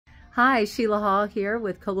Hi, Sheila Hall here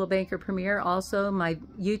with Coldwell Banker Premier, also my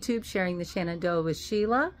YouTube, Sharing the Shenandoah with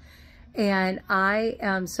Sheila. And I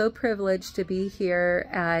am so privileged to be here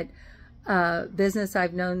at a business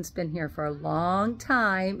I've known's been here for a long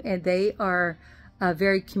time, and they are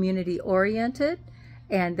very community oriented,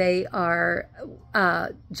 and they are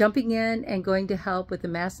jumping in and going to help with the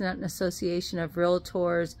Massanutten Association of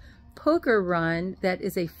Realtors poker run that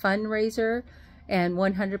is a fundraiser, and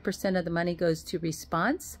 100% of the money goes to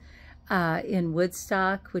Response in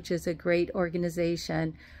Woodstock, which is a great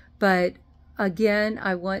organization. But again,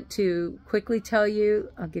 I want to quickly tell you,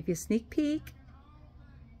 I'll give you a sneak peek.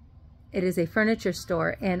 It is a furniture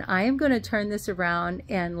store, and I am going to turn this around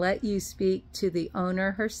and let you speak to the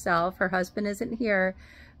owner herself. Her husband isn't here,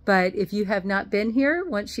 but if you have not been here,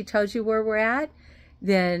 once she tells you where we're at,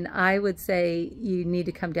 then I would say you need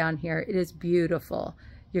to come down here. It is beautiful.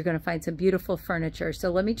 You're going to find some beautiful furniture.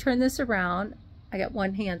 So let me turn this around. I got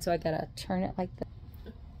one hand, so I got to turn it like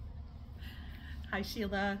that. Hi,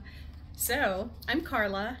 Sheila. So I'm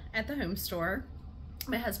Karla at the home store.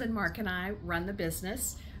 My husband Mark and I run the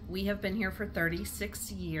business. We have been here for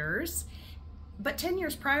 36 years. But 10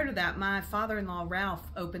 years prior to that, my father-in-law Ralph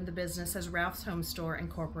opened the business as Ralph's Home Store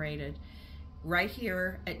Incorporated right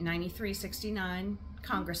here at 9369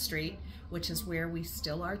 Congress Street, which is where we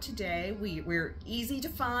still are today. We're easy to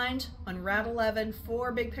find on Route 11,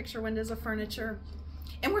 4 big picture windows of furniture.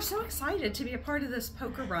 And we're so excited to be a part of this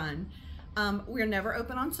poker run. We're never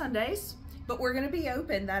open on Sundays, but we're gonna be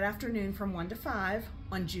open that afternoon from 1 to 5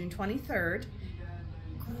 on June 23rd.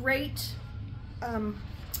 Great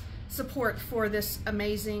support for this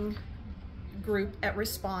amazing group at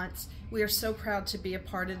Response. We are so proud to be a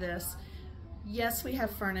part of this. Yes, we have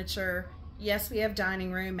furniture. Yes, we have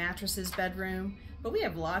dining room, mattresses, bedroom, but we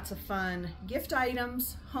have lots of fun gift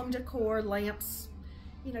items, home decor, lamps,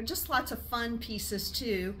 you know, just lots of fun pieces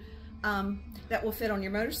too that will fit on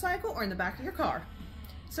your motorcycle or in the back of your car.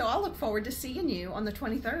 So I'll look forward to seeing you on the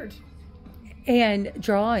 23rd. And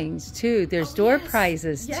drawings too. There's door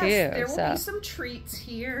prizes too. There will be some treats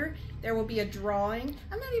here. There will be a drawing.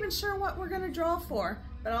 I'm not even sure what we're going to draw for,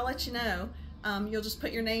 but I'll let you know. You'll just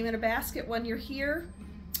put your name in a basket when you're here,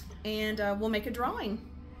 and we'll make a drawing.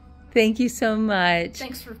 Thank you so much.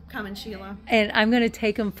 Thanks for coming, Sheila. And I'm going to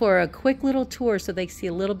take them for a quick little tour so they see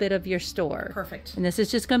a little bit of your store. Perfect. And this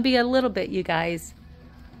is just going to be a little bit, you guys.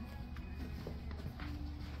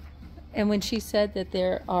 And when she said that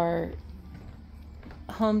there are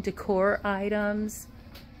home decor items,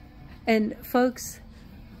 and folks,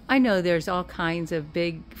 I know there's all kinds of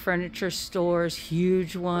big furniture stores,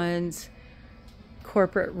 huge ones,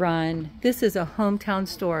 corporate run. This is a hometown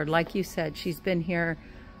store. Like you said, she's been here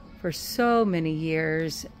for so many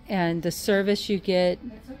years, and the service you get,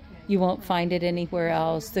 you won't find it anywhere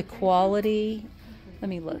else. The quality, let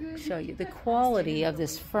me show you. The quality of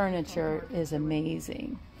this furniture is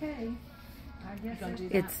amazing.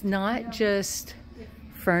 It's not just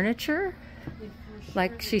furniture,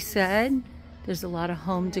 like she said. There's a lot of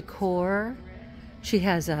home decor. She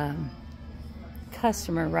has a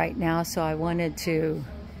customer right now, so I wanted to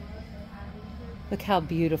look how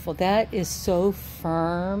beautiful that is. So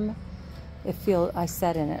firm. I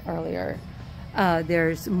sat in it earlier.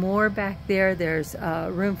 There's more back there. There's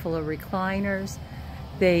a room full of recliners.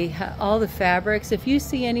 They have all the fabrics. If you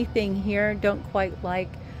see anything here don't quite like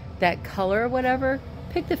that color or whatever,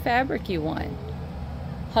 pick the fabric you want.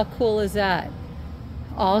 How cool is that?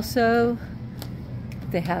 Also,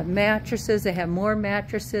 they have mattresses. They have more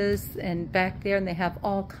mattresses and back there, and they have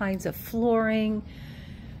all kinds of flooring.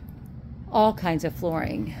 All kinds of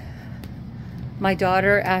flooring. My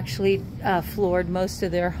daughter actually floored most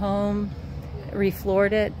of their home,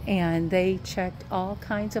 refloored it, and they checked all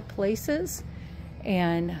kinds of places,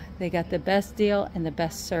 and they got the best deal and the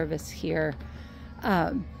best service here.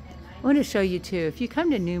 I want to show you too, if you come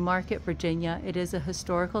to Newmarket, Virginia, it is a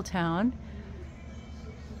historical town,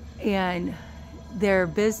 and their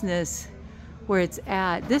business where it's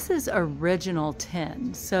at, this is original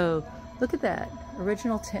tin. So look at that,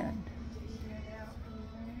 original tin.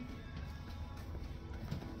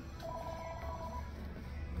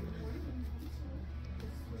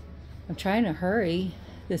 I'm trying to hurry.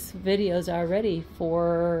 This video's already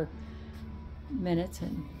 4 minutes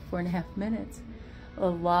and 4.5 minutes. A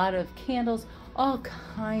lot of candles, all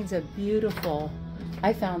kinds of beautiful.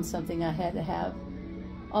 I found something I had to have.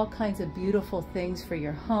 All kinds of beautiful things for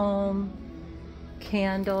your home.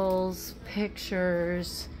 Candles,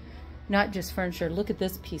 pictures, not just furniture. Look at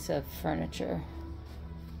this piece of furniture.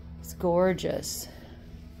 It's gorgeous.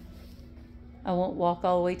 I won't walk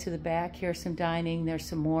all the way to the back. Here's some dining. There's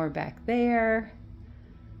some more back there.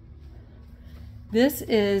 This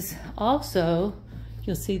is also,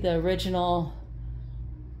 you'll see the original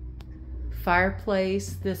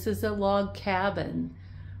fireplace. This is a log cabin.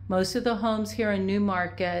 Most of the homes here in New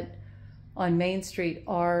Market on Main Street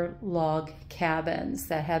are log cabins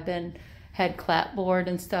that have had clapboard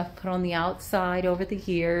and stuff put on the outside over the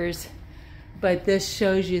years. But this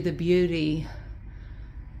shows you the beauty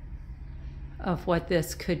of what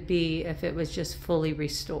this could be if it was just fully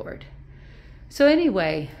restored. So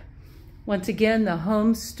anyway, once again, the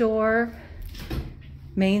home store,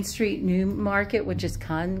 Main Street, New Market, which is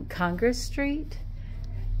Congress Street.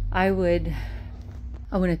 I want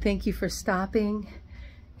to thank you for stopping,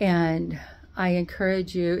 and I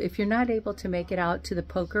encourage you, if you're not able to make it out to the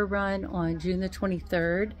poker run on June the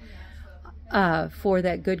 23rd, for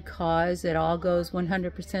that good cause, it all goes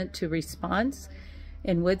 100% to Response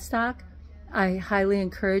in Woodstock, I highly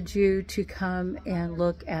encourage you to come and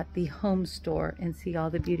look at the home store and see all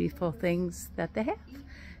the beautiful things that they have.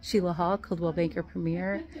 Sheila Hall, Coldwell Banker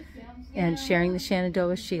Premier, and Sharing the Shenandoah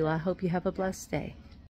with Sheila. I hope you have a blessed day.